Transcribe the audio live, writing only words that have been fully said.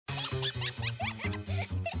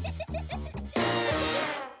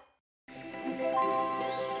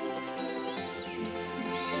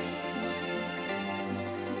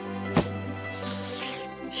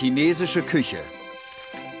Chinesische Küche.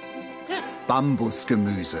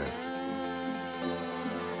 Bambusgemüse.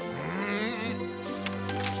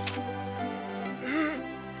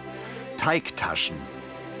 Teigtaschen.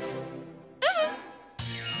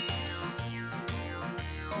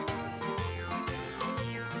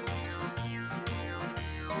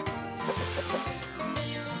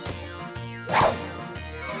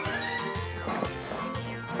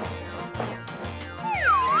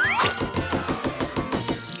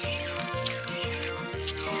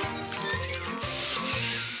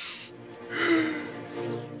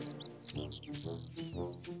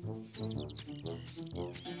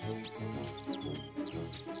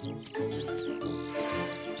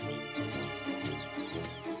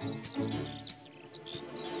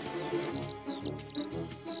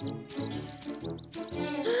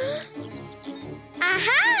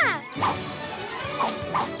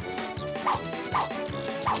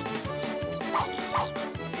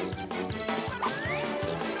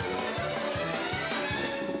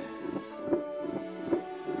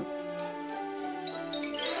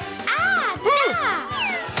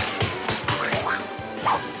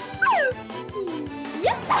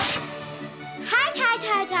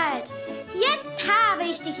 Halt! Jetzt habe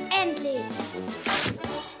ich dich endlich!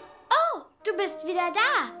 Oh, du bist wieder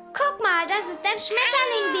da! Guck mal, das ist ein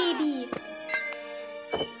Schmetterling, Baby!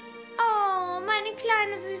 Oh, meine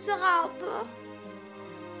kleine süße Raupe!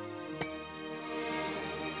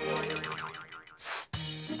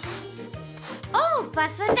 Oh,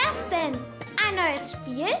 was war das denn? Ein neues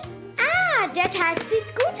Spiel? Ah, der Teig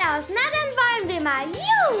sieht gut aus. Na, dann wollen wir mal.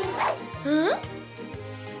 Juhu! Hm?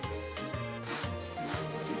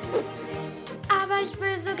 Aber ich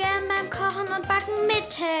will so gern beim Kochen und Backen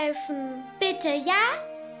mithelfen. Bitte, ja?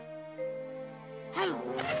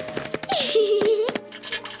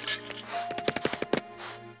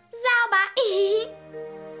 Sauber.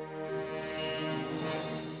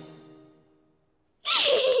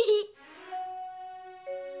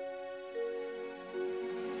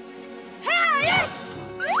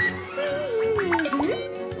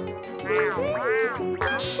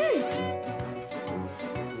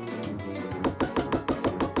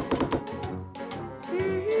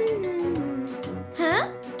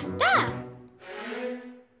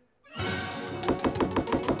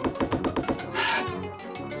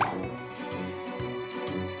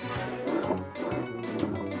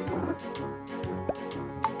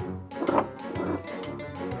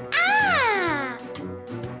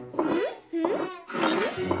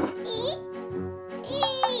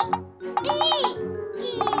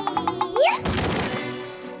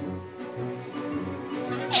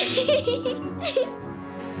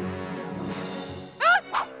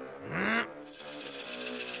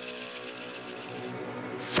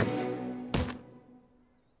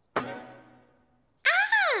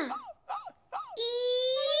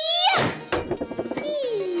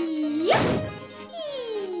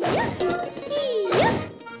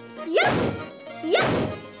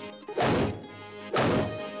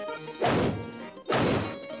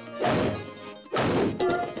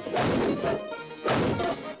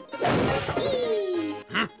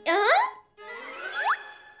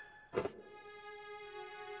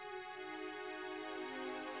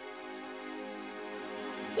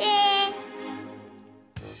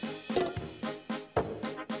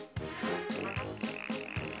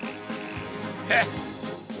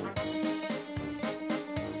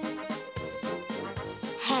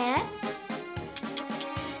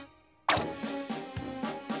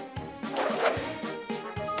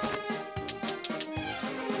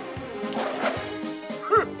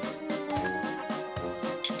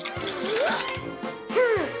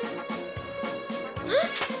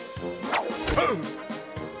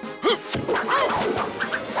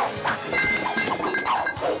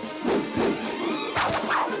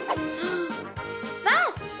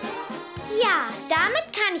 Was? Ja, damit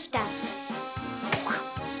kann ich das.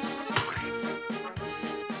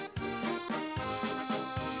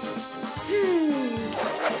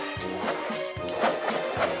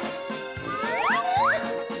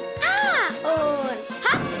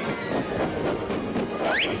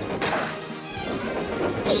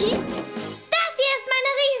 Das hier ist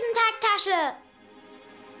meine Riesenteigtasche.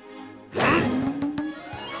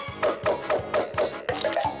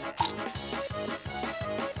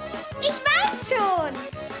 Ich weiß schon.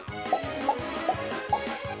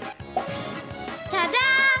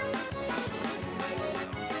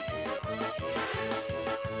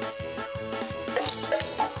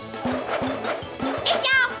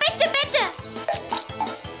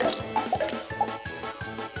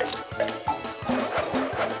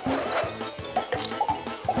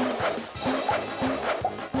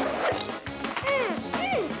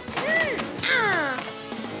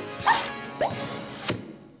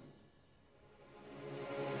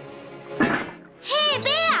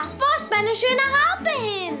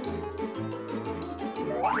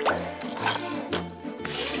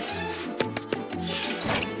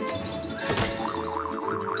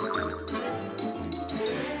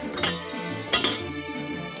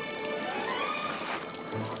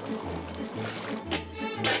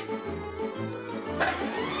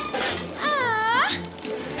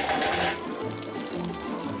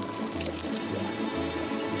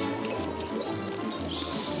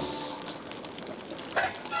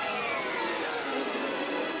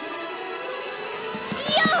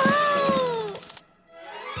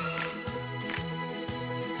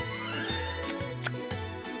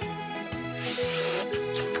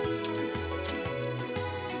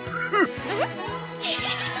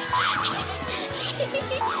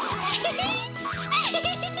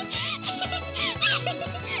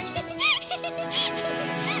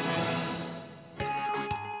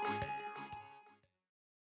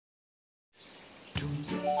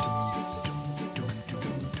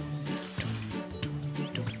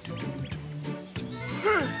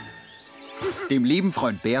 Dem lieben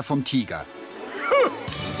Freund Bär vom Tiger.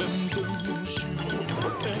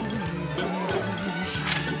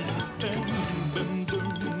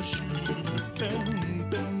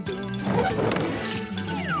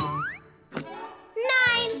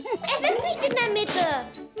 Nein, es ist nicht in der Mitte.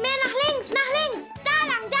 Mehr nach links, da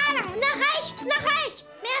lang, nach rechts, mehr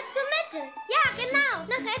zur Mitte. Ja, genau,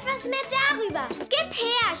 noch etwas mehr darüber. Gib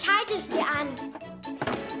her, ich halte es dir an.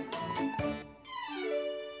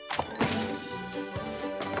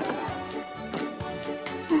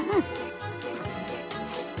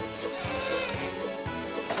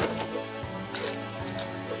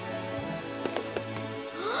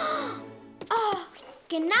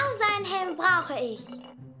 Genau so einen Helm brauche ich.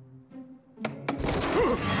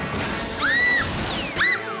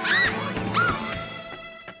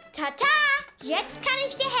 Tata, jetzt kann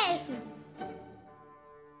ich dir helfen.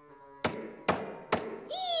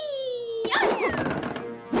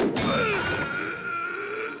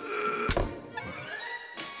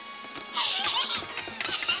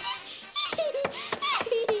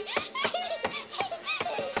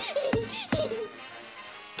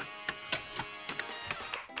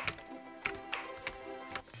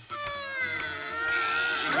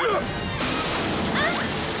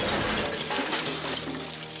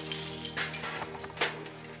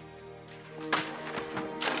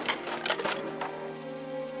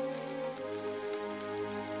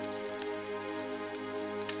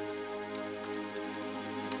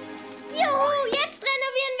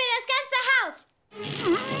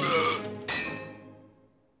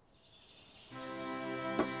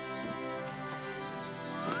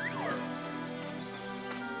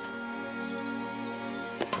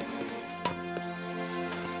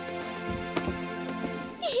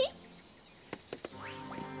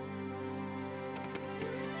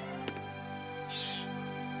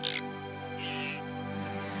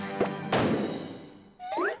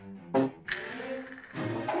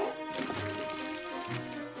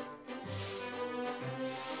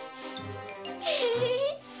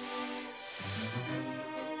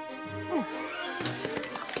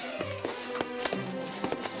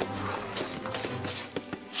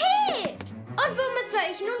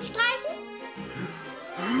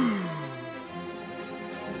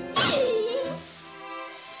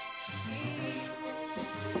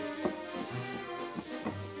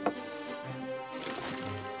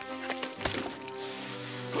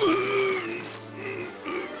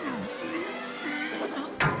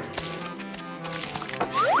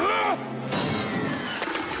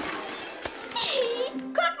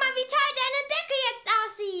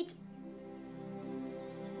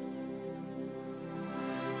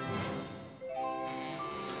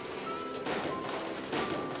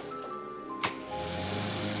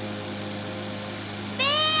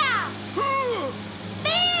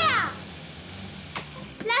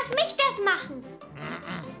 Machen.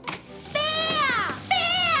 Bär!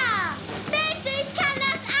 Bär! Bitte, ich kann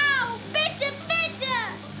das auch! Bitte, bitte!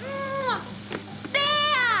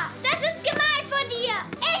 Bär! Das ist gemein von dir!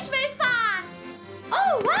 Ich will fahren!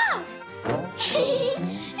 Oh, wow!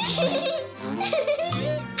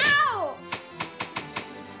 Au!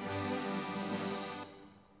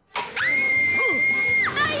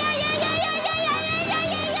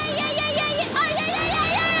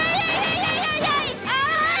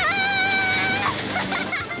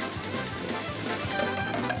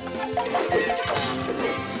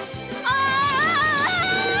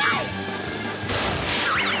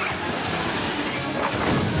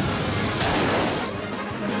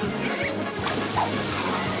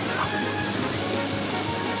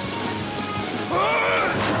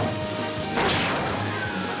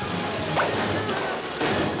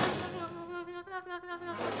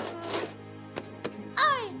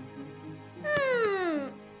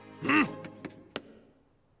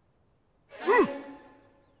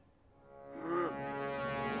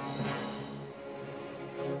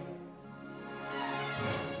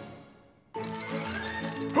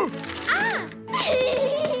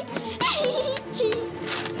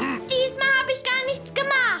 Diesmal habe ich gar nichts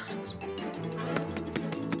gemacht.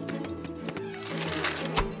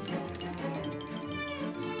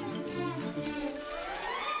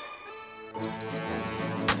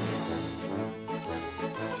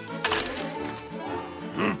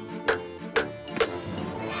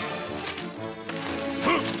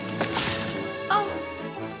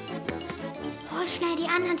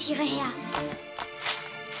 Tiere her.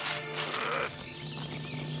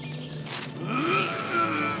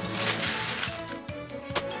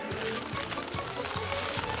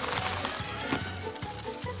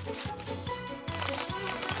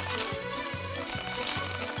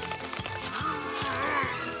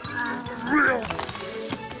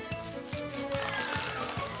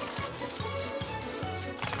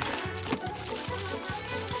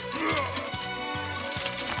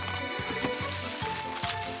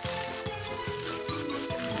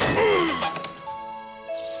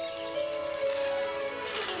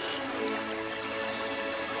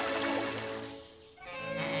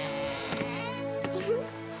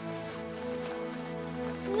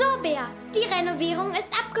 So, Bär, die Renovierung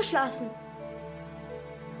ist abgeschlossen.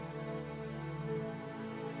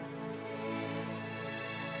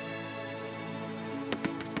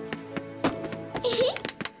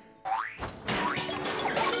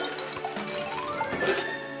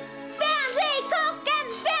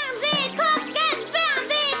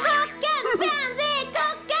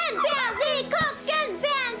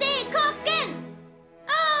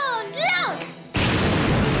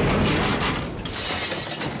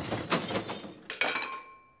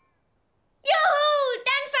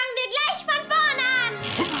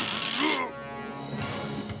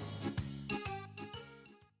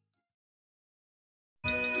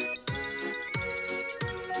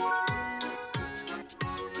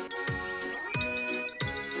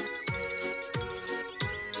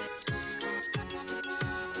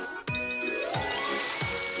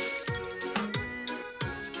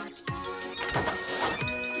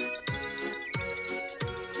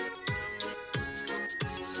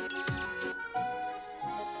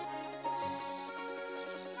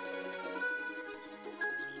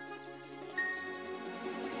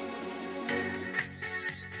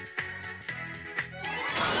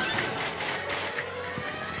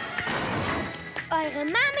 Eure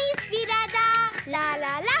Mami ist wieder da. La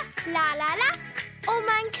la la, la la la. Oh,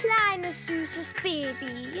 mein kleines, süßes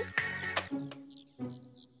Baby.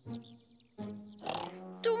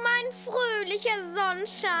 Du mein fröhlicher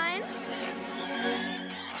Sonnenschein.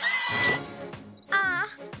 Ach,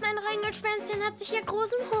 mein Ringelschwänzchen hat sicher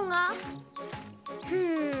großen Hunger.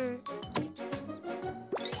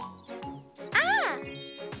 Ah!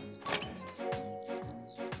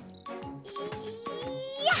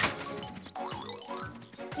 Ja!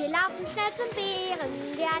 Wir laufen schnell zum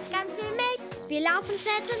Bären, der hat ganz viel Milch. Wir laufen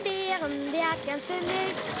schnell zum Bären, der hat ganz viel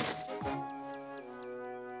Milch.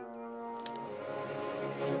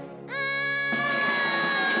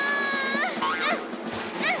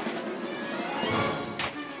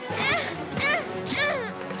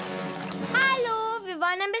 Hallo, wir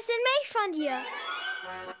wollen ein bisschen Milch von dir.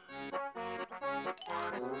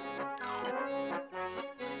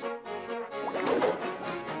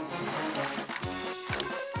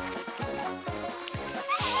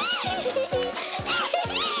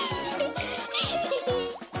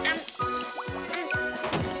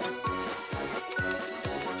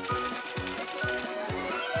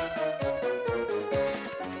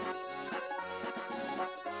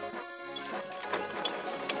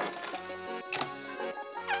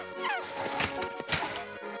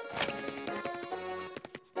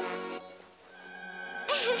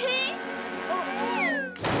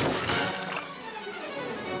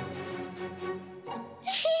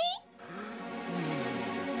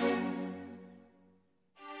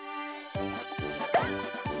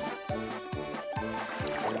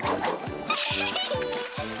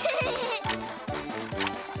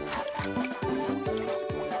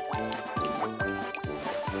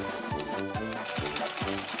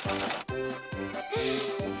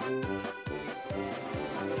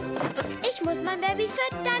 Ich muss mein Baby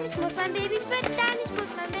füttern, ich muss mein Baby füttern, ich muss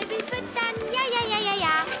mein Baby füttern. Ja, ja, ja, ja,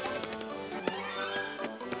 ja.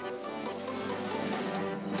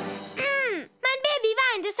 Mein Baby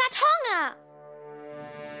weint, es hat Hunger.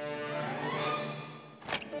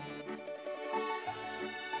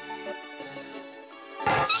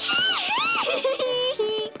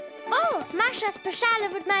 Oh, Maschas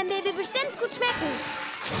Beschale wird meinem Baby bestimmt gut schmecken.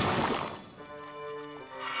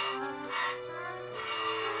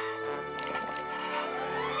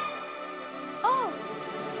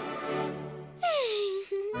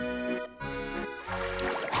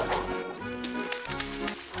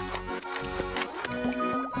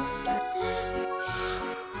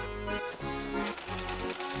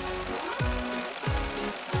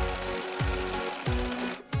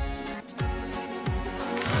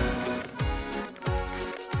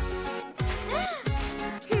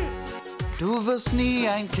 Du wirst nie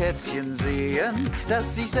ein Kätzchen sehen,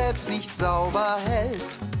 das sich selbst nicht sauber hält.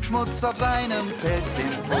 Schmutz auf seinem Pelz,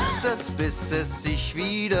 den putzt es, bis es sich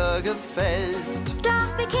wieder gefällt.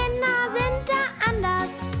 Doch wir Kinder sind da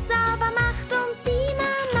anders. Sauber macht uns die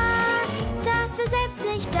Mama. Dass wir selbst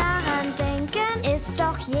nicht daran denken, ist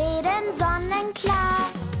doch jedem sonnenklar.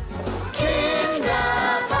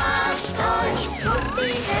 Kinder, wascht euch Und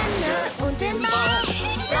die Hände und den Bauch.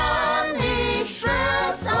 dann, ich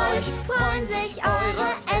schwör's euch, Freuen sich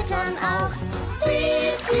eure Eltern auch.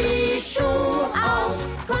 zieht die Schuhe aus,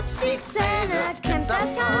 Putzt die Zähne, kämmt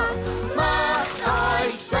das Haar. macht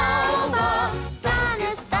euch sauber. Dann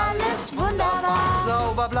ist alles wunderbar.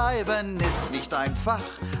 Sauber bleiben ist nicht einfach,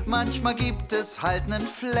 manchmal gibt es halt nen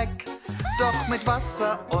Fleck. Doch mit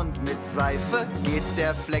Wasser und mit Seife geht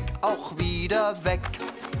der Fleck auch wieder weg.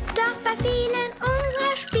 Doch bei vielen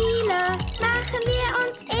unserer Spiele machen wir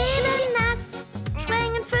uns nass,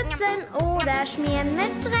 sprengen Pfützen oder schmieren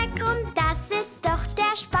mit Dreck und das ist doch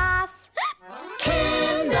der Spaß.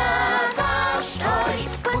 Kinder, wascht euch,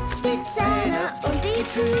 Putzt die Zähne und die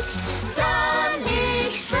Füße, dann,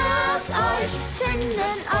 ich schwör's euch,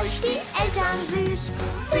 finden euch die Eltern süß.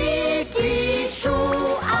 zieht die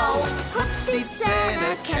Schuhe aus, Putzt die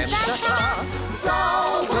Zähne, kämmt das Haar.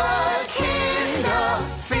 Saubere Kinder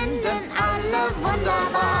finden alle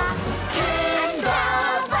wunderbar. Kinder,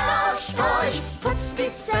 wascht euch, putzt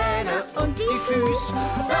die Zähne und die Füße.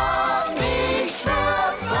 Dann, ich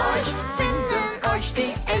schwör's euch, finden euch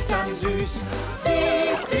die Eltern süß.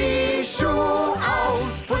 Zieht die Schuhe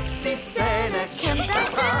aus, putzt die Zähne, kämmt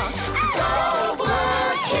das Haar.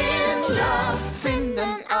 Saubere Kinder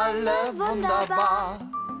finden alle wunderbar.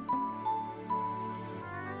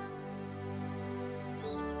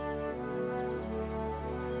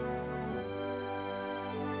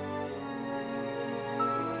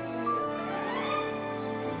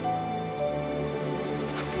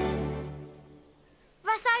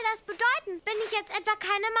 Was soll das bedeuten? Bin ich jetzt etwa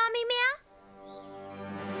keine Mami mehr?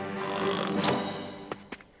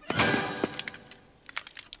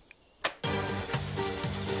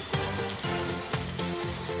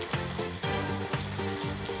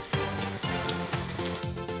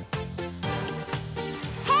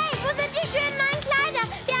 Hey, wo sind die schönen neuen Kleider?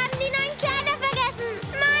 Wir haben die neuen Kleider vergessen.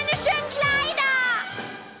 Meine schönen Kleider.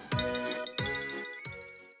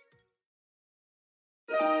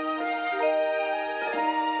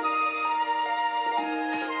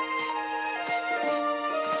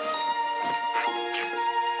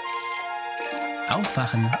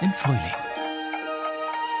 Aufwachen im Frühling.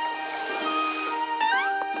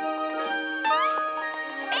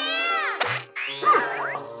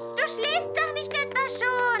 Du schläfst doch nicht etwa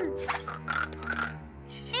schon?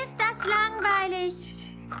 Ist das langweilig?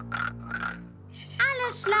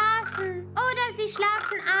 Alle schlafen oder sie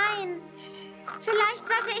schlafen ein. Vielleicht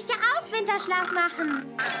sollte ich ja auch Winterschlaf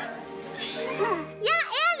machen. Ja,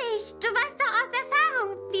 ehrlich, du weißt doch aus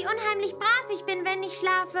Erfahrung, wie unheimlich brav ich bin, wenn ich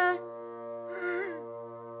schlafe.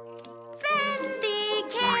 Wenn die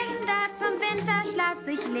Kinder zum Winterschlaf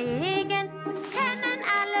sich legen, können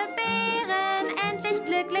alle Bären endlich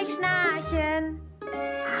glücklich schnarchen.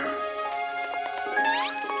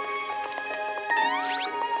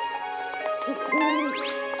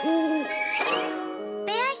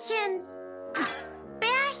 Bärchen!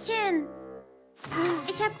 Bärchen!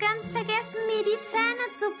 Ich habe ganz vergessen, mir die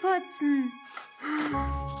Zähne zu putzen.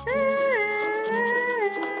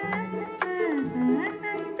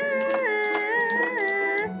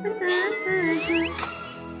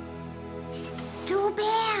 Du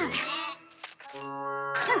Bär!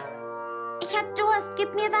 Ich hab Durst,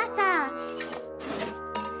 gib mir Wasser.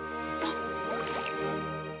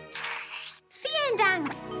 Vielen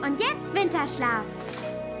Dank. Und jetzt Winterschlaf.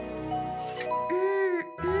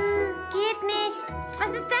 Geht nicht.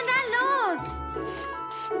 Was ist denn da los?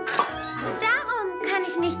 Darum kann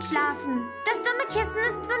ich nicht schlafen. Das dumme Kissen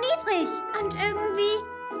ist zu niedrig. Und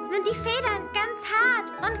irgendwie sind die Federn ganz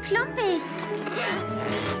hart und klumpig.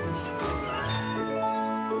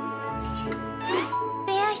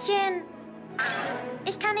 Bärchen,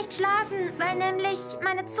 ich kann nicht schlafen, weil nämlich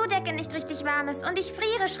meine Zudecke nicht richtig warm ist und ich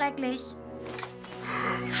friere schrecklich.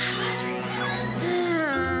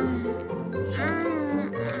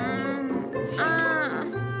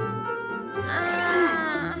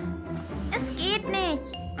 Es geht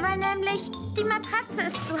nicht, weil nämlich die Matratze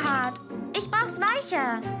ist zu hart. Ich brauch's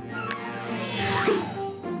weicher.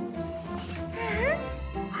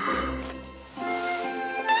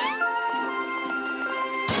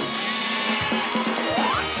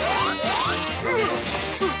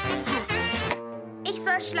 Ich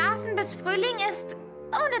soll schlafen, bis Frühling ist,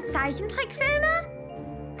 ohne Zeichentrickfilme?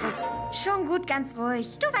 Schon gut, ganz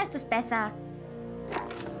ruhig. Du weißt es besser.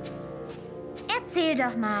 Erzähl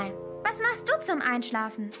doch mal. Was machst du zum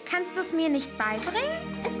Einschlafen? Kannst du es mir nicht beibringen?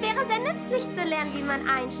 Es wäre sehr nützlich zu lernen, wie man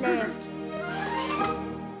einschläft.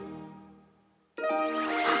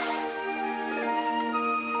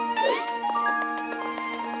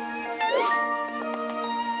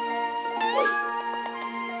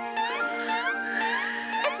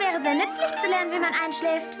 Es wäre sehr nützlich zu lernen, wie man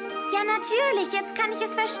einschläft. Ja, natürlich, jetzt kann ich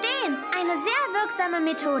es verstehen. Eine sehr wirksame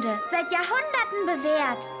Methode, seit Jahrhunderten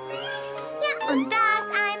bewährt. Ja, und da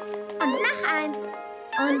ist eins und noch eins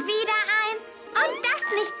und wieder eins und das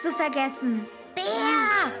nicht zu vergessen.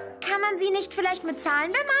 Bär! Kann man sie nicht vielleicht mit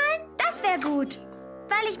Zahlen bemalen? Das wäre gut,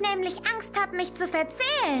 weil ich nämlich Angst habe, mich zu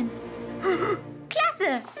verzählen.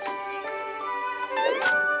 Klasse!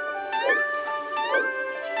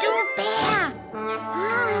 Du Bär!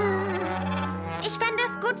 Ich fände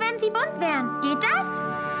es gut, wenn sie bunt wären. Geht das?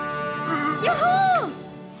 Juhu!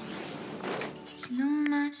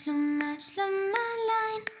 Schlummer, schlummer,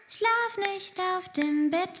 schlummerlein, schlaf nicht auf dem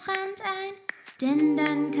Bettrand ein, denn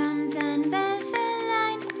dann kommt ein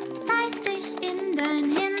Wölfelein, beißt dich in dein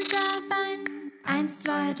Hinterbein. 1,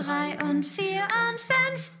 2, 3 und 4 und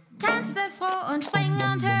 5, tanze froh und spring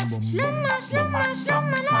und hüpf. Schlummer, schlummer,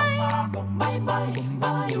 schlummerlein.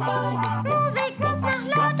 Musik muss noch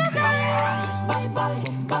lauter sein.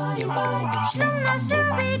 Schlummer,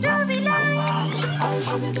 schubidubilein.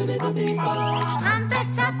 Strampel,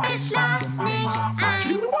 zappel, schlaf nicht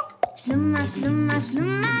ein. Schlummer, schlummer,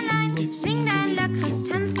 schlummerlein, schwing dein lockeres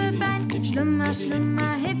Tanzebein. Schlummer,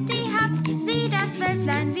 schlummer, hipp die Happ, sieh das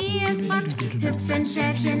Wölflein, wie es rockt. Hüpfen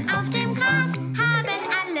Schäfchen auf dem Gras, haben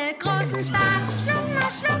alle großen Spaß.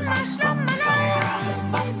 Schlummer, schlummer, schlummerlein.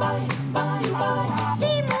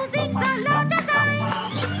 Die Musik soll lauter sein.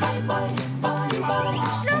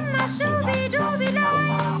 Schlummer,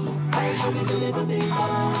 schubidubilein.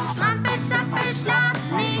 Strampel, zappel, schlaf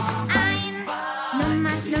nicht ein.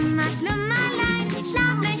 Schlummer, schlummer, schlummerlein,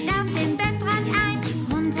 schlaf nicht auf dem Bettrand ein.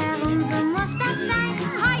 Rundherum, so muss das sein.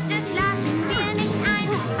 Heute schlafen wir nicht ein.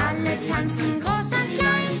 Alle tanzen groß und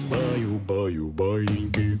klein.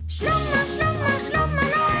 Schlummer, schlummer,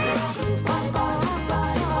 schlummerlein.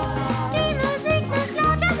 Die Musik muss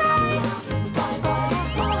lauter sein.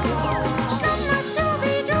 Schlummer,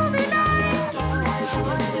 schubidubilein.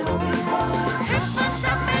 Hüpf und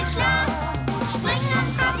zappel, schlaf. Spring und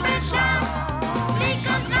trappel, schlaf. Flieg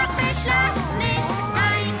und rappel, schlaf nicht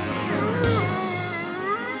ein.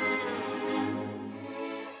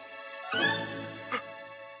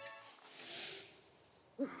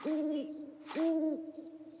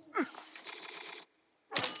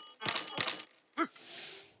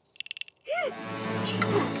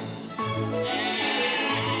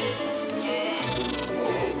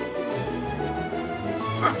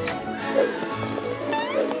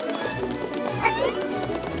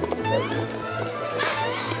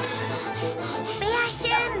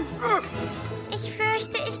 Bärchen! Ich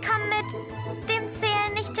fürchte, ich komme mit dem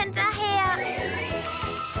Zählen nicht hinterher.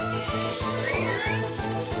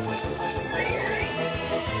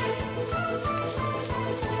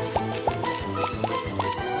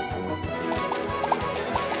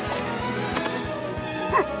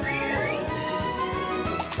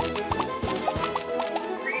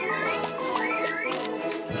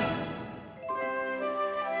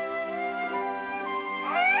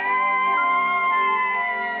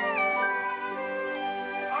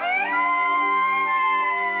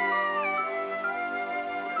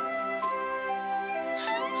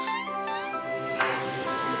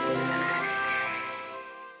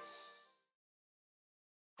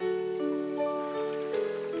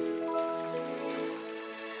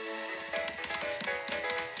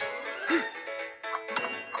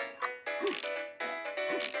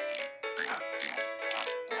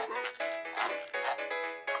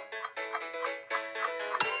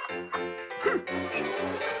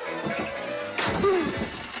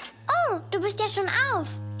 Oh, du bist ja schon auf.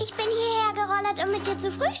 Ich bin hierher gerollert, um mit dir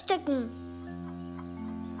zu frühstücken.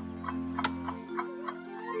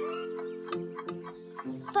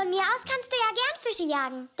 Von mir aus kannst du ja gern Fische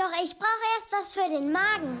jagen. Doch ich brauche erst was für den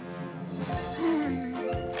Magen.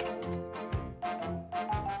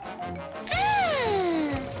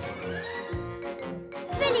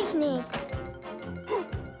 Will ich nicht.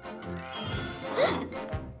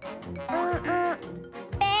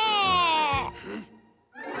 Bäh.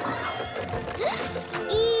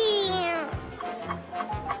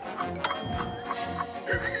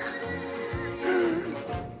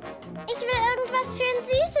 Ich will irgendwas schön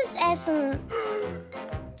Süßes essen.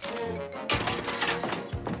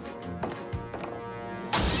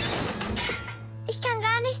 Ich kann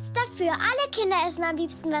gar nichts dafür. Alle Kinder essen am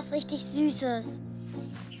liebsten was richtig Süßes.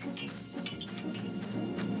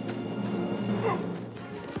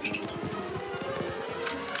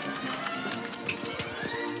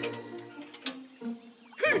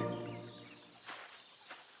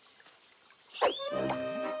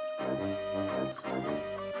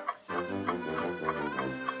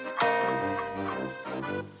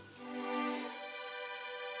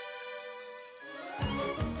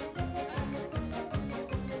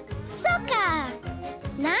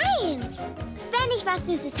 was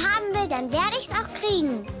Süßes haben will, dann werde ich es auch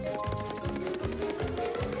kriegen.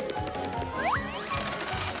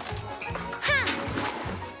 Ha!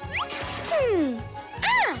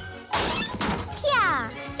 Tja,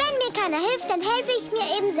 wenn mir keiner hilft, dann helfe ich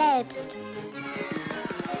mir eben selbst.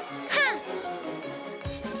 Ha!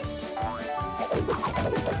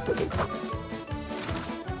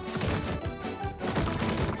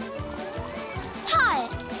 Toll!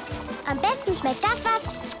 Am besten schmeckt das, was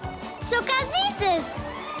zuckersüß ist.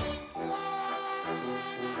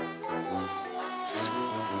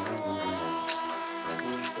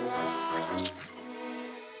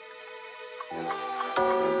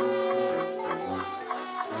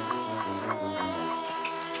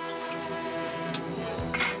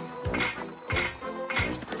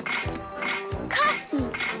 Kosten.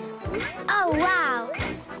 Oh, wow.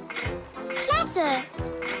 Klasse.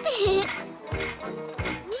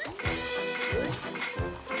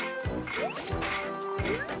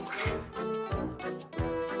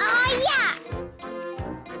 Oh ja!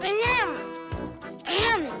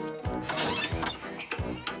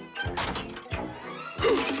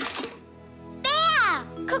 Bär!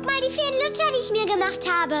 Guck mal die vielen Lutscher, die ich mir gemacht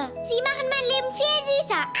habe. Sie machen mein Leben viel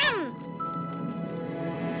süßer.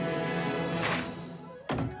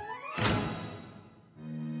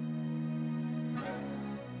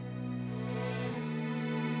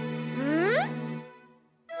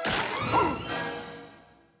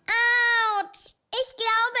 Autsch! Ich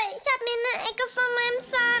glaube, ich habe mir eine Ecke von meinem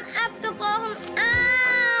Zahn abgebrochen. Au!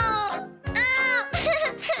 Au!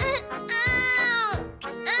 Au!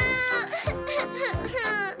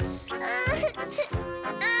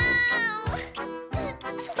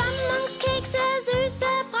 Bonbons, Kekse,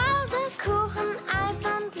 süße Brause, Kuchen, Eis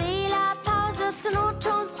und lila Pause. Zur Not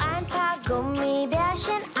tun's ein paar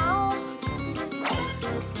Gummibärchen auf.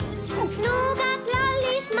 Nougat,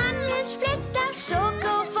 Lollis, Mandelsplitter,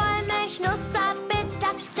 Schoko, Vollmilch, Nuss,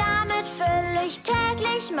 Zartbitter. Damit fülle ich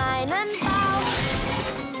täglich meinen Bauch.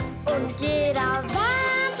 Und jeder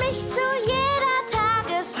warnt mich zu jeder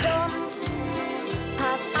Tagesstund.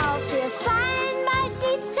 Pass auf, dir fallen bald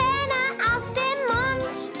die Zähne aus dem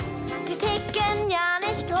Mund. Die ticken ja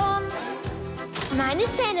nicht rum. Meine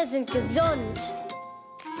Zähne sind gesund.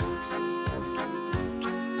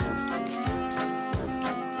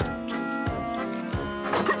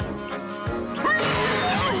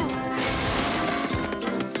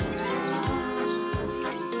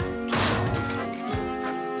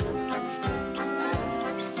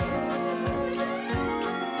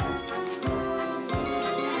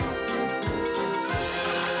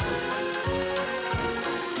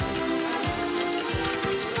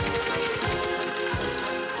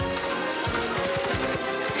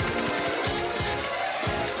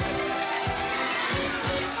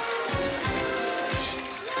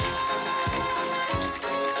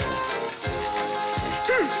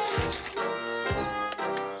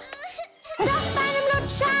 Doch bei einem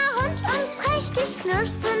Lutscher rund und prächtig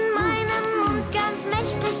knirscht in meinem Mund ganz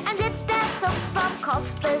mächtig. Ein Blitz, der zuckt vom Kopf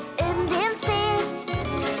bis in den Zeh.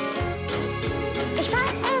 Ich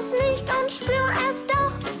fass es nicht und spür es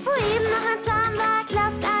doch. Wo eben noch ein Zahn war,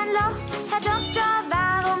 klafft ein Loch. Herr Doktor,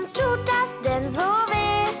 warum tut das denn so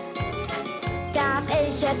weh? Darf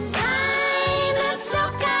ich jetzt keine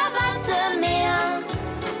Zuckerwatte mehr?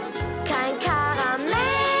 Kein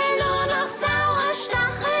Karamell, nur noch saure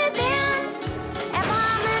Stachelbeeren.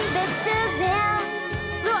 Erbarmen bitte sehr,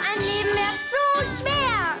 so ein Leben wäre zu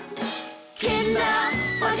schwer. Kinder,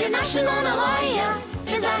 wollt ihr naschen ohne Reue?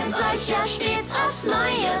 Wir sagen's euch ja stets aufs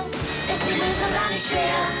Neue. Ist die Lösung gar nicht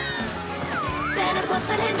schwer. Zähne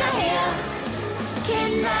putzen hinterher.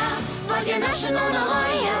 Kinder, wollt ihr naschen ohne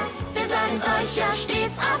Reue? Wir sagen's euch ja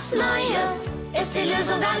stets aufs Neue. Ist die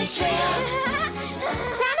Lösung gar nicht schwer.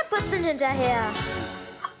 Zähne putzen hinterher.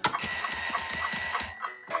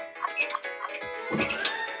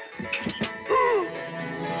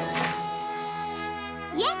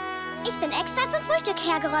 Ja, ich bin extra zum Frühstück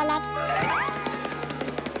hergerollert.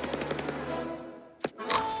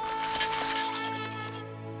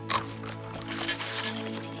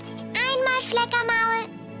 Einmal Schleckermaul,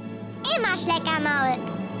 immer Schleckermaul.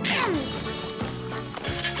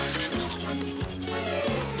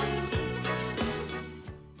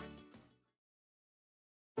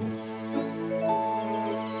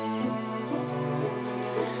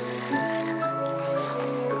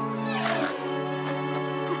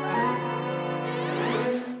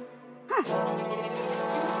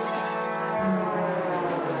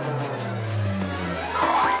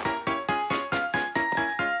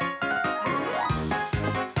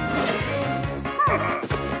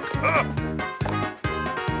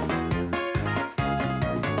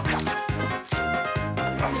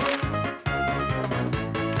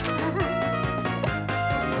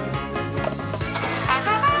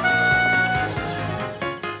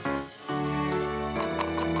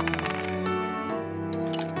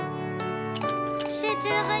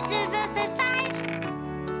 Rüttel, Rüttel, Würfel, Falt.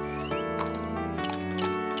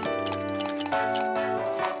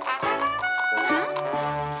 Hä?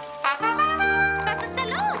 Was ist da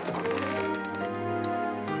los?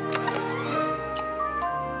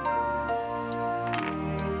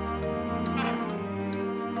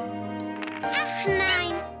 Ach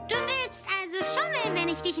nein, du willst also schummeln, wenn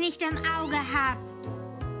ich dich nicht im Auge hab.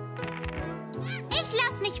 Ich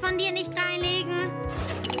lass mich von dir nicht reinlegen.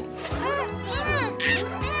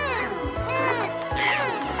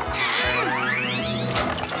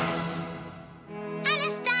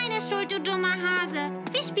 Alles deine Schuld, du dummer Hase.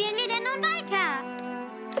 Wie spielen wir denn nun weiter?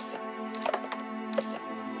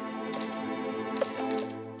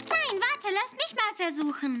 Nein, warte, lass mich mal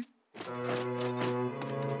versuchen.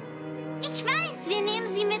 Ich weiß, wir nehmen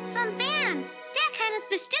sie mit zum Bären. Der kann es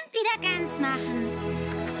bestimmt wieder ganz machen.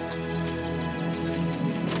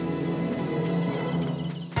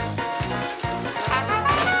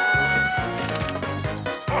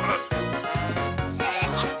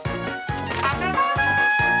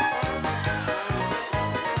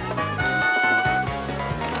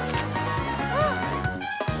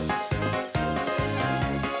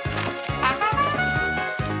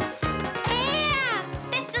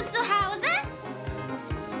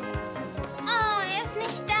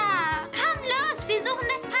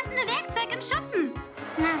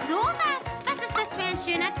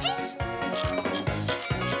 Schöner Tisch.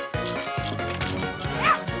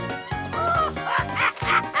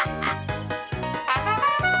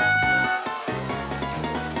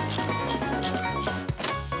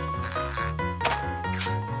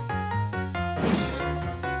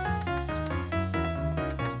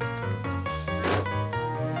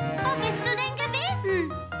 Wo bist du denn gewesen?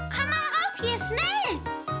 Komm mal rauf hier, schnell!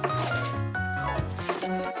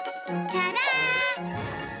 Tada!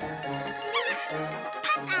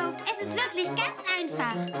 Pass auf, es ist wirklich ganz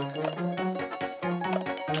einfach.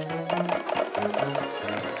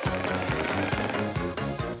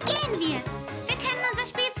 Gehen wir. Wir können unser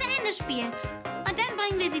Spiel zu Ende spielen. Und dann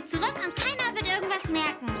bringen wir sie zurück und keiner wird irgendwas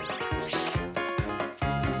merken.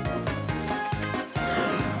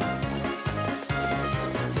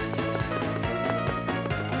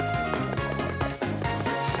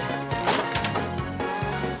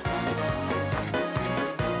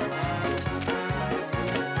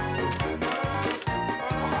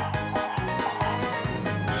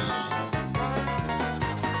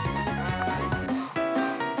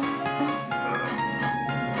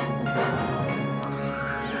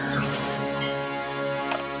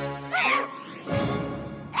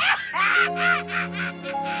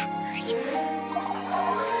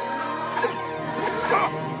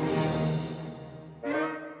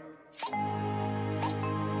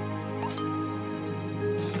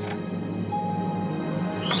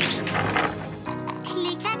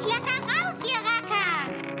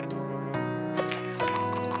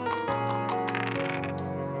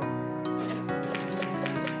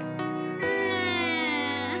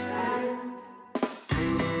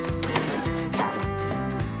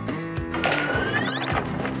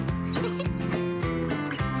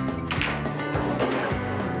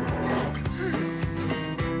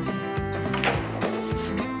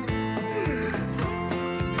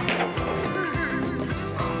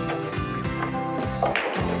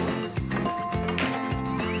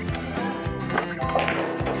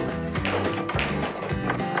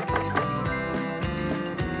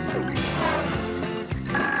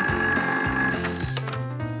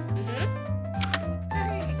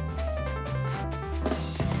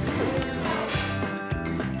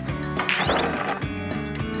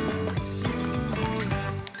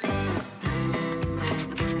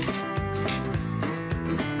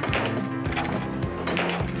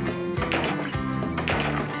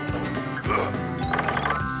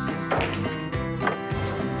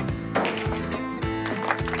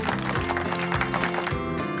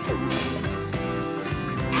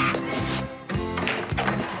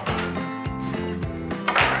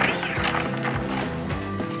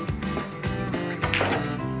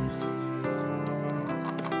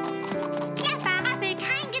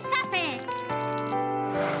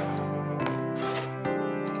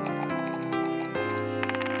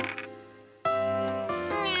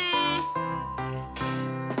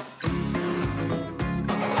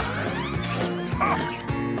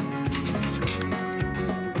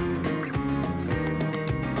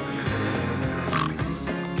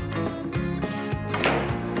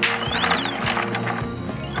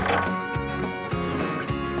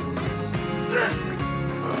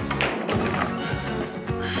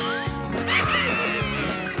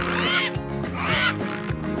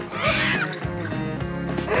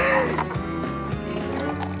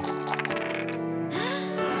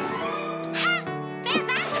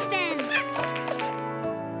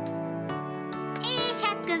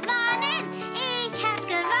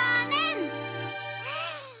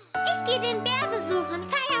 gehe den Bär besuchen,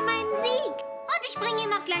 feier meinen Sieg. Und ich bringe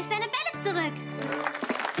ihm auch gleich seine Bälle zurück.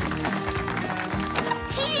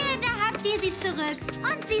 Hier, da habt ihr sie zurück.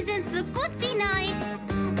 Und sie sind so gut wie neu.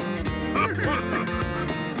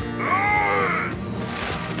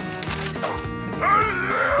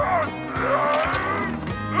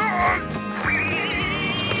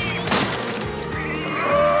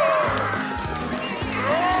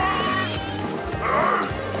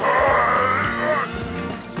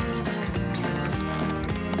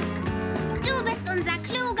 Du bist unser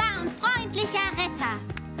kluger und freundlicher Retter.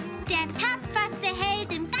 Der tapferste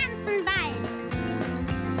Held im ganzen Wald.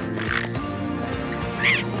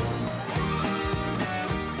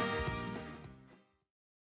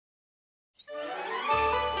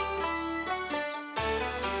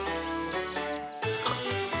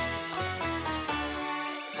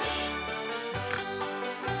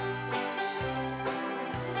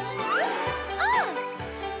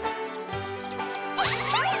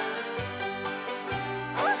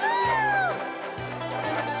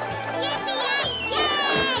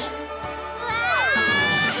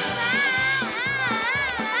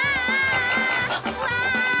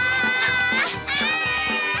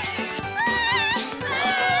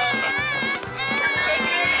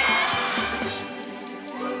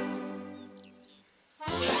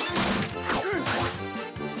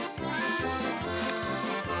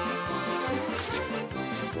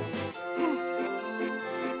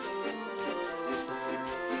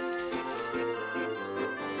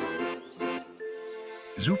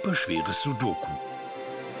 Superschweres Sudoku.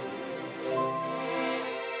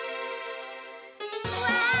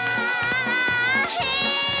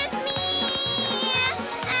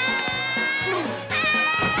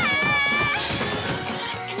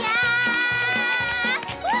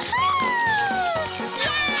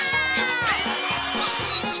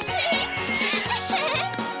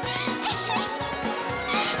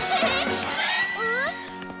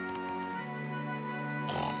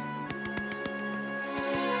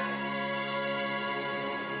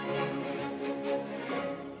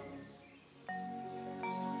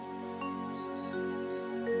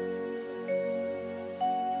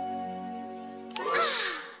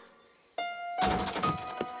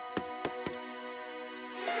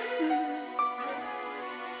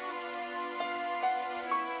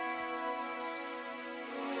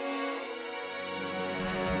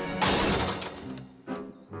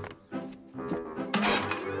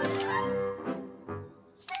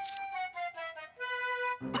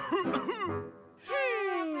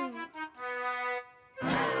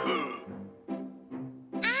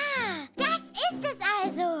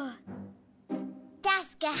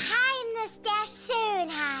 Geheimnis der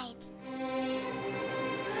Schönheit.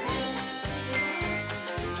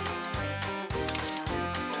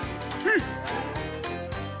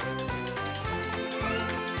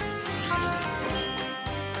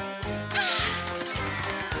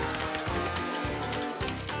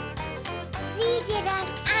 Sieh dir das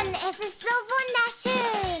an, es ist so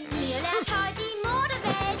wunderschön. Mir lernt heute die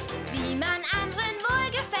Modewelt, wie man anderen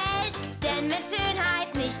wohlgefällt. Denn mit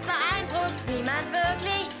Schönheit nicht beeindruckt niemand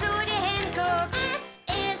wirklich zu dir hinguckt.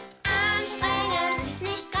 Es ist anstrengend,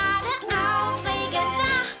 nicht gerade aufregend,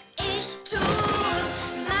 doch ich tu's.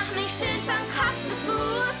 Mach mich schön von Kopf bis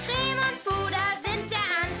Fuß. Creme und Puder sind der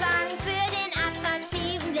Anfang für den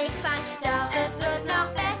attraktiven Blickfang. Doch es wird noch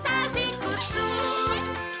besser, seht gut zu.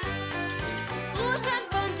 Rouge und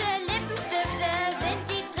bunte Lippenstifte sind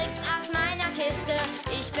die Tricks aus meiner Kiste.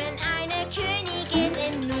 Ich bin eine Königin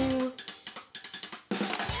im Nu.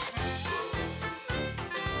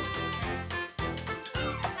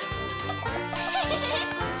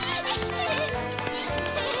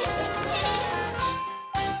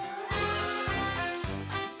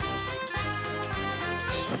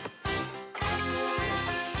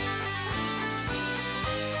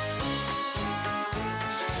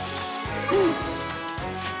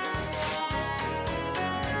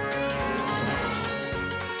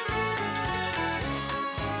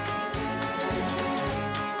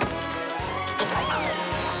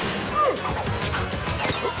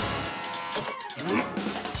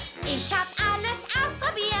 Ich hab alles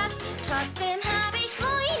ausprobiert, trotzdem hab ich's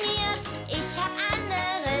ruiniert. Ich hab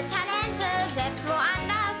andere Talente, setz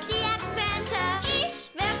woanders die Akzente. Ich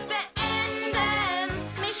werd's beenden,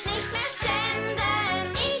 mich nicht mehr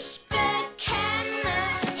schänden. Ich bekämpf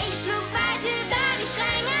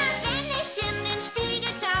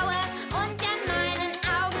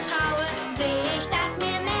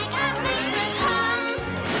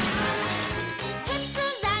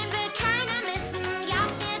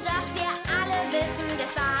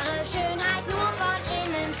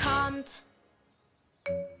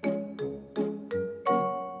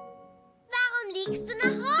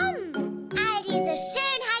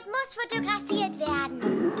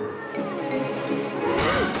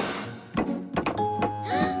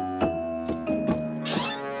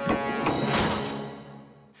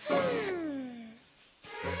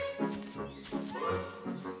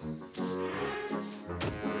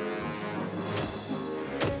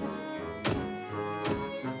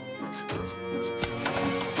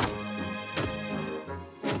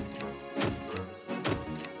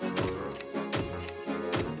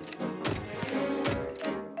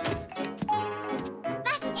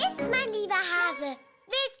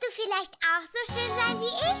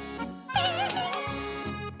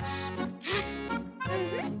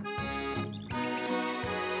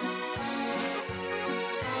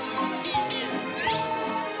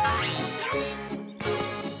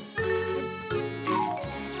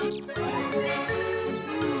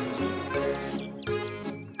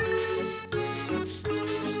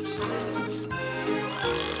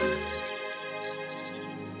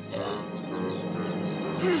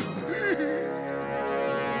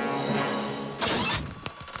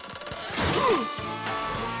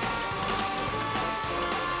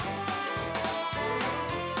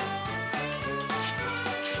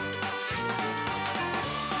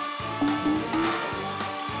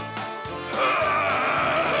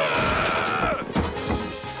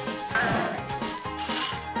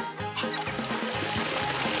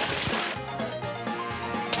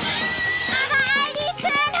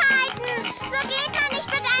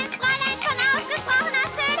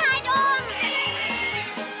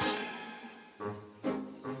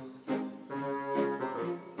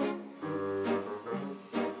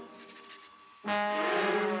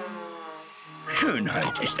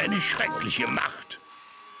Schönheit ist eine schreckliche Macht.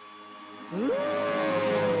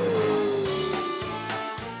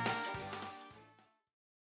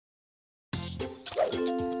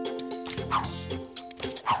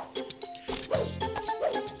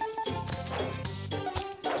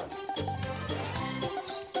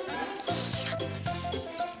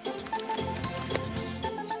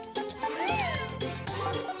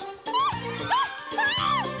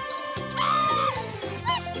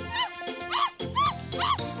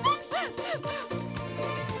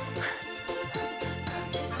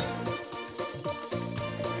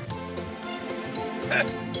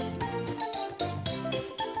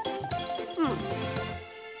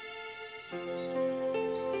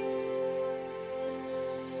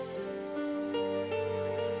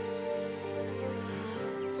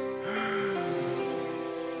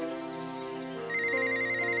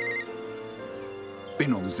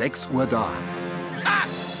 Bin um 6 Uhr da. Ah!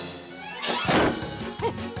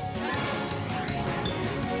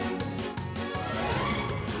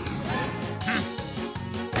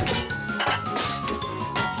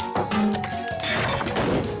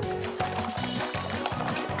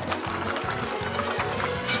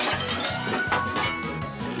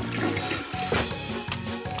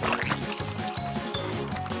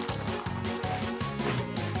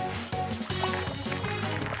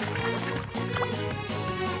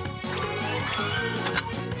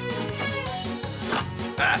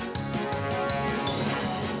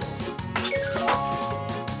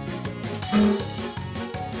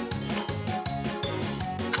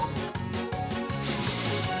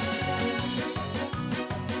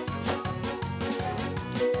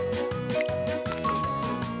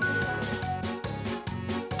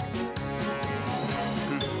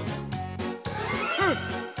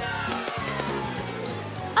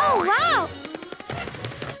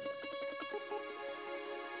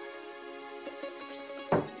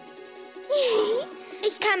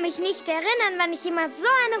 Ich kann mich nicht erinnern, wann ich jemand so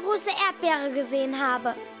eine große Erdbeere gesehen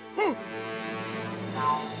habe.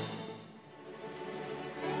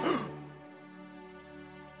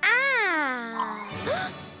 Ah.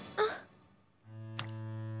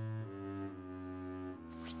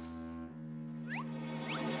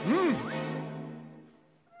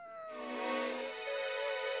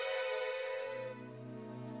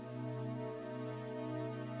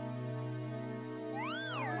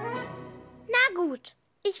 Na gut,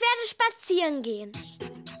 ich werde spazieren gehen.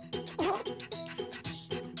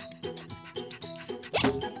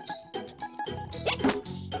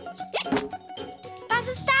 Was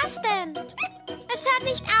ist das denn? Es hört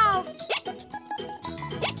nicht auf.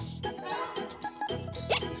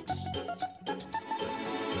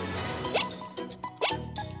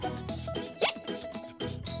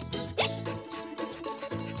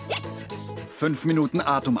 Fünf Minuten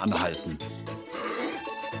Atem anhalten.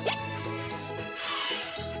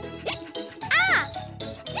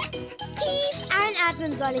 Tief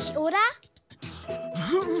einatmen soll ich, oder?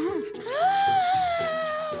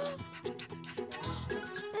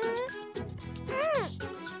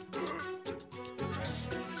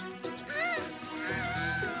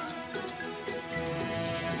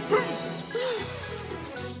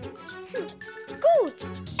 Gut,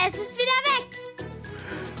 es ist wieder weg.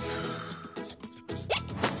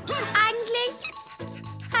 Eigentlich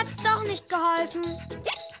hat's doch nicht geholfen.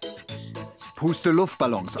 Puste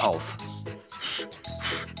Luftballons auf.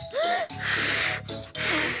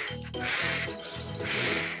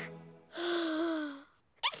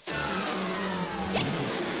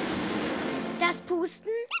 Das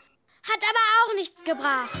Pusten hat aber auch nichts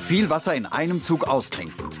gebracht. Viel Wasser in einem Zug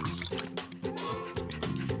austrinken.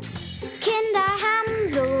 Kinder haben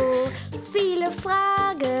so viele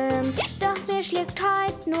Fragen, doch mir schlägt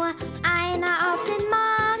heute nur einer auf den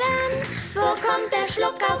Magen. Wo kommt der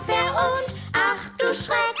Schluckauf her und ach du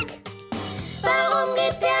Schreck, warum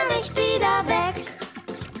geht der nicht wieder weg?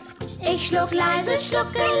 Ich schluck leise,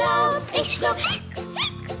 schlucke laut, ich schluck,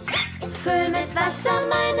 füll mit Wasser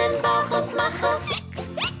meinen Bauch und mache.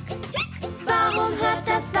 Warum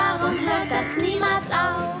Warum hört das niemals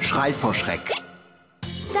auf? Schrei vor Schreck.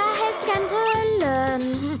 Da hilft kein Brüllen,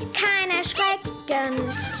 kein Erschrecken.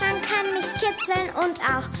 Man kann mich kitzeln und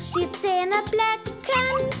auch die Zähne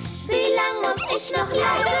blecken. Wie lang muss ich noch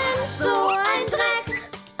leiden? So ein Dreck.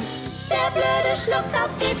 Der blöde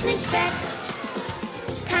Schluckauf geht nicht weg.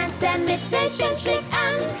 Keins der Mittelchen schlägt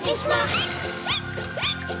an. Ich mach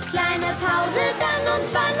kleine Pause dann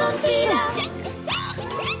und wann und wieder.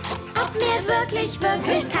 Ob mir wirklich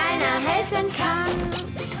keiner helfen kann.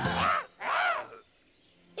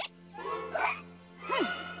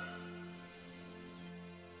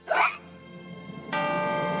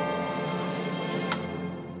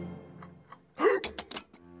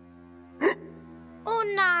 Oh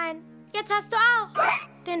nein, jetzt hast du auch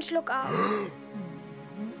den Schluck auf.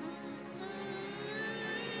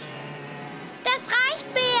 Das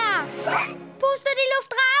reicht, Bär. Puste die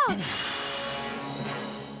Luft raus.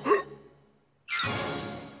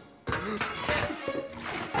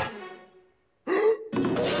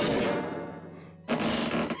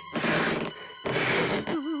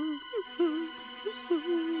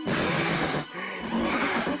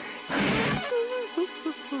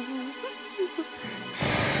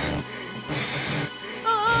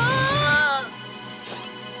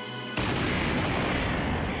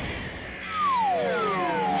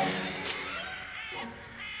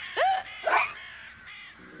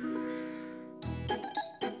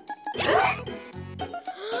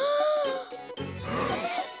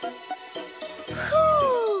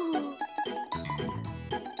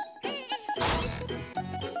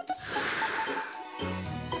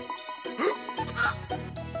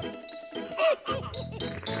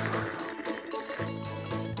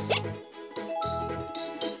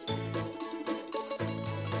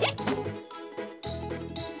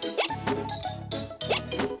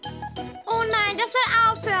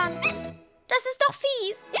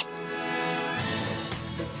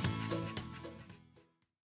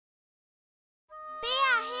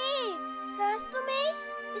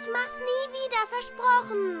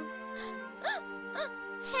 Versprochen.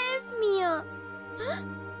 Hilf mir.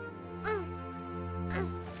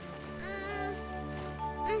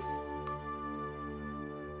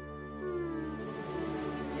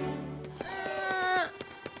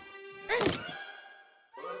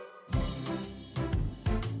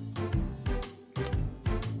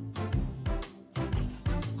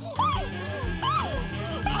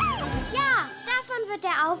 Ja, davon wird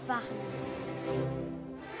er aufwachen.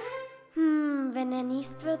 Wenn er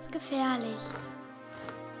niest, wird's gefährlich.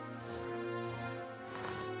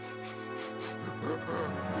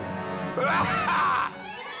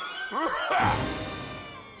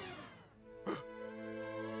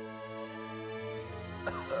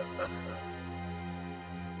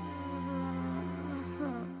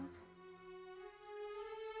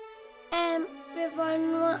 Wir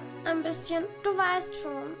wollen nur ein bisschen, du weißt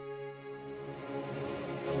schon.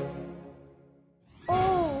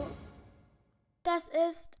 Oh. Das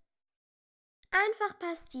ist einfach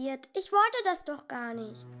passiert. Ich wollte das doch gar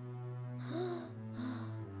nicht.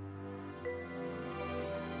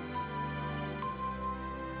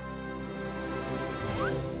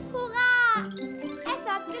 Hurra! Es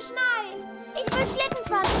hat geschneit. Ich will Schlitten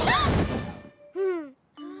fahren.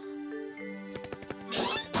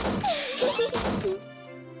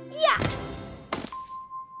 Ja!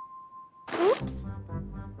 Ups.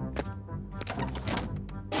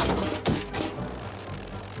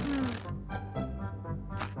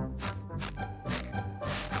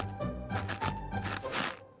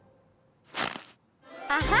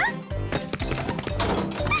 Aha.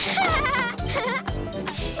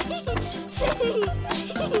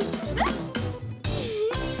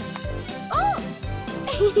 Oh.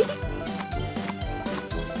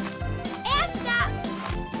 Erster.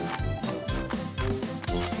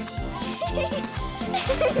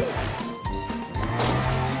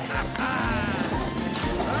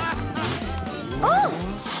 Oh,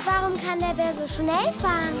 warum kann der Bär so schnell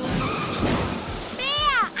fahren?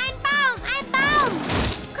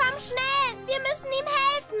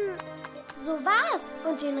 So was.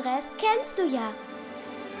 Und den Rest kennst du ja.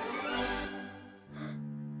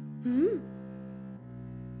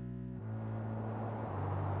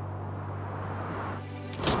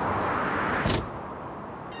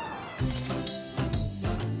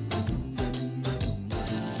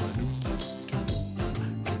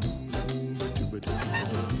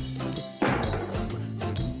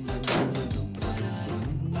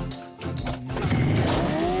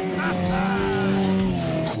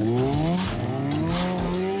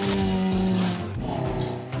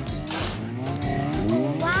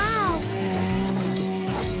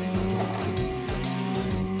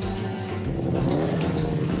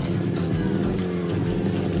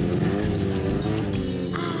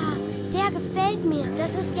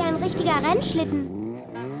 ein richtiger Rennschlitten.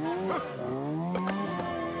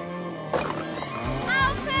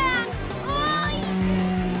 Aufhören! Ui!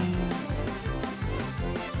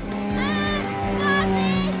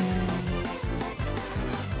 Vorsicht!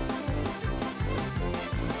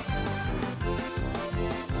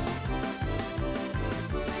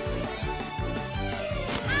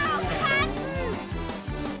 Aufpassen!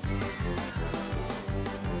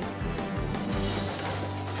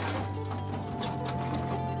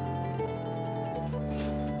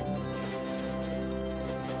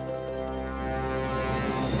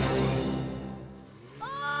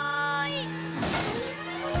 Ui!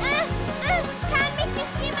 Kann mich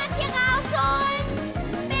nicht jemand hier rausholen?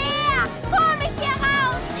 Bär, hol mich hier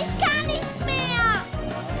raus! Ich kann nicht mehr!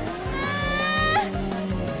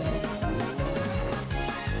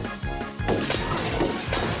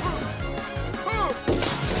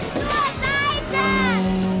 Zur Seite!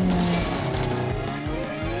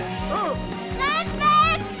 Renn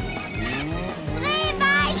weg! Dreh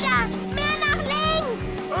weiter! Mehr nach links!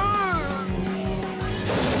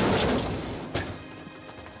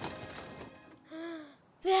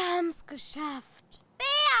 Wir haben's geschafft.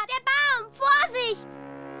 Bär, der Baum! Vorsicht!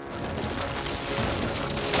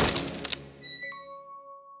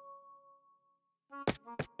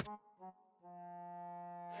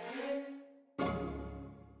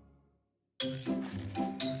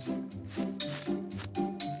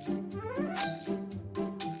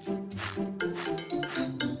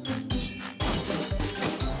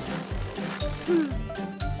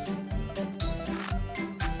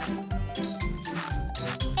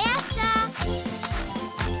 Erster!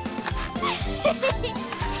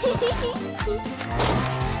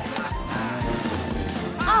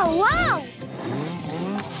 Oh, wow!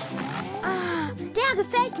 Ah, der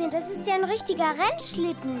gefällt mir. Das ist ja ein richtiger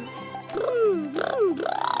Rennschlitten. Brumm, brumm,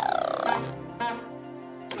 brumm.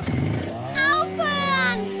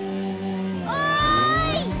 Aufhören!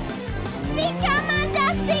 Ui! Wie kann man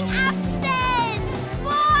das Ding abstellen?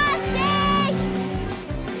 Vorsicht!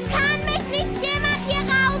 Kann mich nicht jemand hier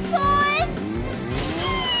rausholen?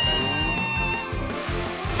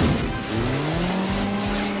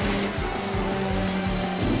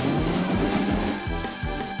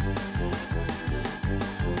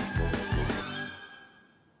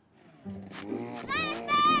 Renn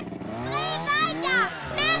weg! Dreh weiter!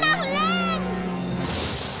 Mehr nach links!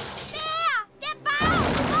 Bär! Der Baum!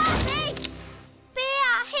 Vorsicht!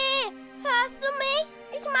 Bär, hey! Hörst du mich?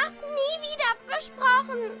 Ich mach's nie wieder,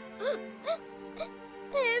 versprochen!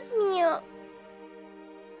 Hilf mir!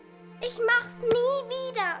 Ich mach's nie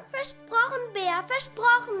wieder! Versprochen, Bär,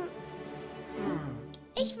 versprochen!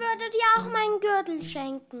 Ich würde dir auch meinen Gürtel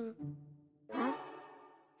schenken.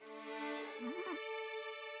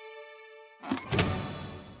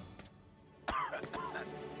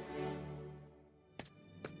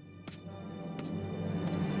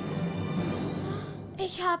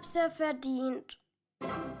 Ich hab's ja verdient.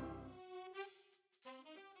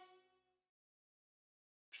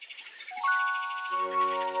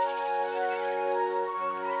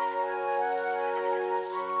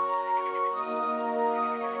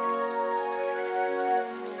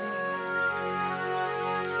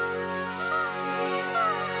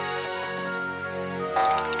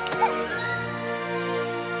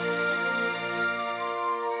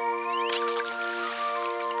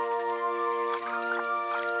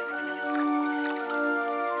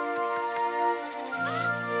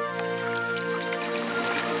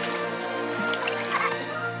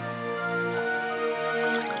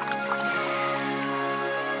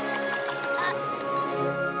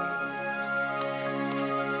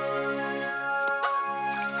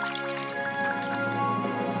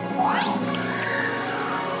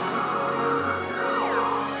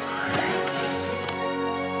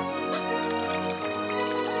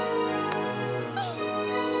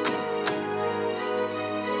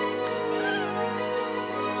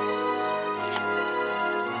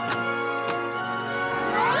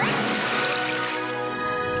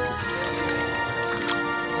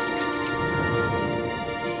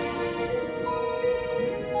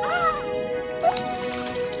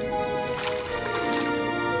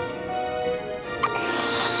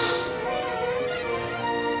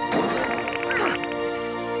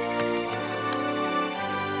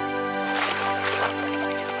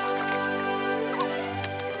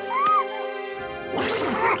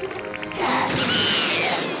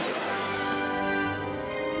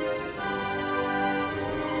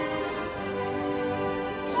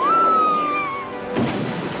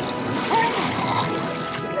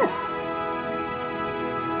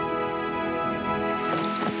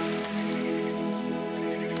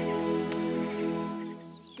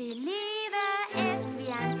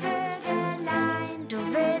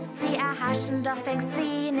 haschen, doch fängst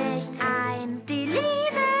sie nicht ein. Die Liebe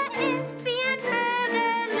ist wie ein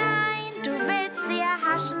Vögelein. Du willst sie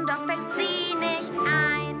erhaschen, doch fängst sie nicht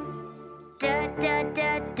ein. Dö, dö,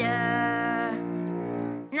 dö, dö.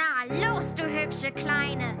 Na los, du hübsche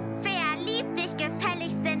Kleine, verlieb dich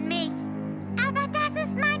gefälligst in mich. Aber das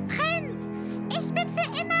ist mein Prinz, ich bin für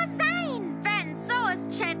immer sein. Wenn's so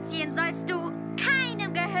ist, Schätzchen, sollst du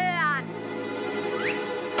keinem gehören.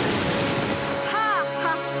 Ha,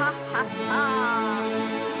 ha, ha, ha, ha.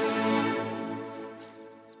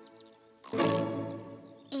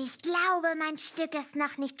 Ich glaube, mein Stück ist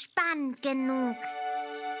noch nicht spannend genug.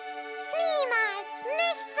 Niemals,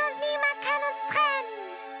 nichts und niemand kann uns trennen.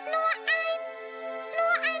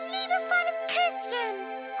 Nur ein liebevolles Küsschen.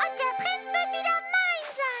 Und der Prinz wird wieder mein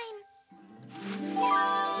sein.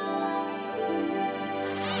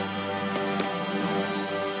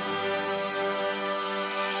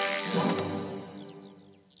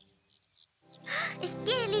 Ich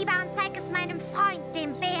gehe lieber und zeige es meinem Freund,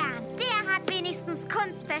 dem Bären. Der hat wenigstens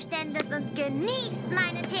Kunstverständnis und genießt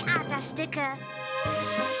meine Theaterstücke.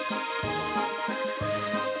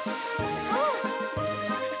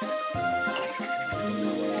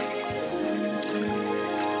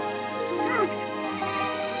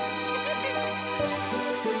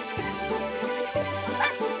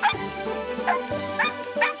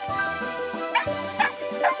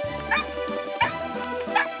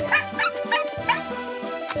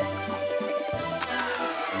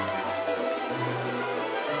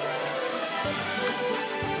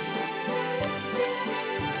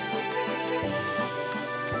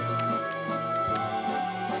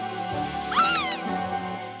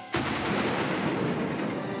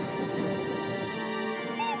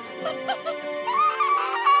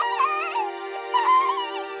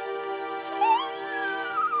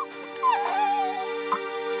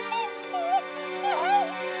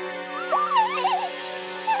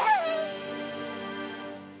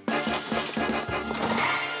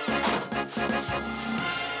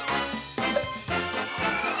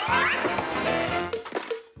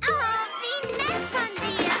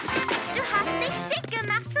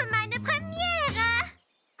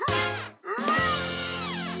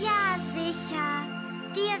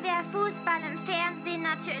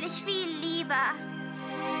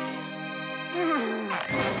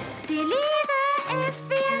 Die Liebe ist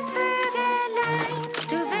wie ein Vögelein.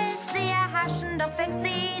 Du willst sie erhaschen, doch fängst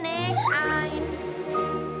sie nicht ein.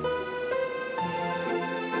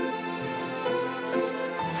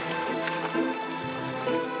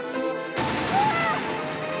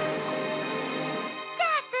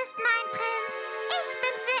 Das ist mein Prinz. Ich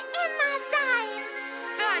bin für immer sein.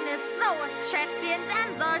 Wenn es so ist, Schätzchen, dann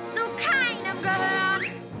sollst du keinem gehören.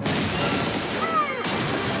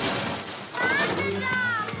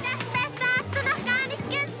 Das Beste hast du noch gar nicht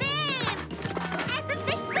gesehen. Es ist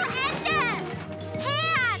nicht zu Ende.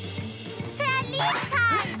 Herz,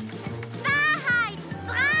 Verliebtheit, Wahrheit,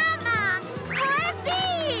 Drama,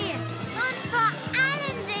 Poesie und vor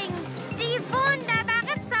allen Dingen die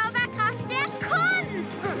wunderbare Zauberkraft der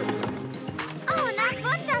Kunst. Oh, na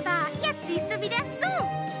wunderbar. Jetzt siehst du wieder zu.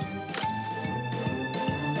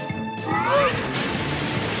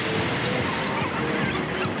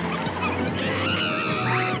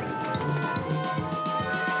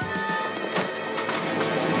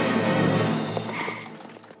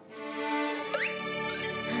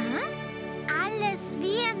 Alles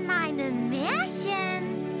wie in meinem Märchen.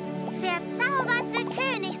 Verzauberte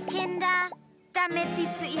Königskinder. Damit sie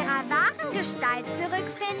zu ihrer wahren Gestalt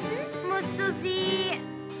zurückfinden, musst du sie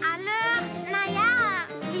alle, naja,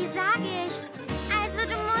 wie sage ich's? Also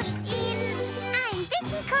du musst ihnen einen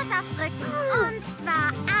dicken Kuss aufdrücken. Und zwar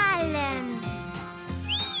allen.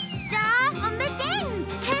 Doch, unbedingt.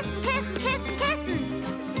 Küssen, küssen, küssen, küssen.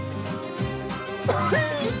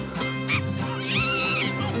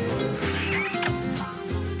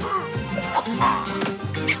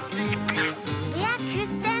 Wer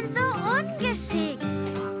küsst denn so ungeschickt?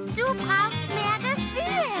 Du brauchst mehr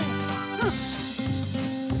Gefühl.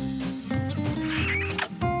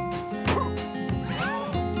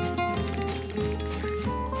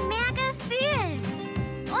 Mehr Gefühl.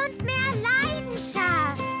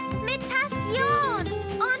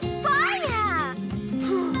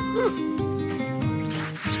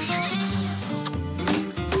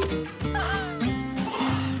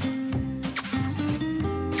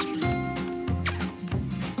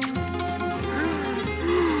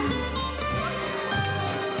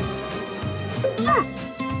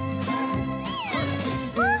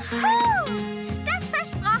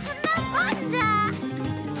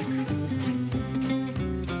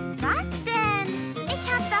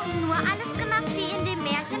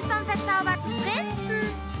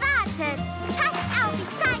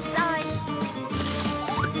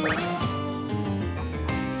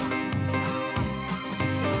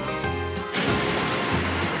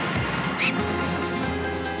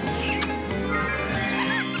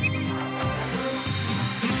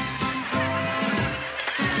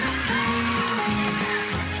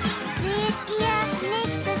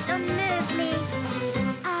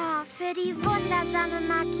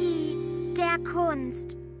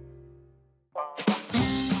 kannst.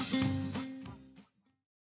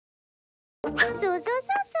 So.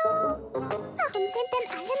 Warum sind denn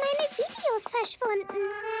alle meine Videos verschwunden?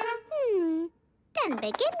 Dann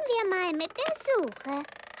beginnen wir mal mit der Suche.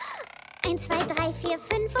 1, 2, 3, 4,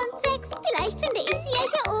 5 und 6. Vielleicht finde ich sie ja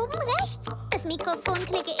hier oben rechts. Das Mikrofon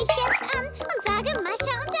klicke ich jetzt an und sage,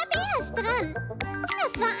 Mascha und der Bär ist dran.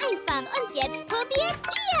 Das war einfach. Und jetzt probiere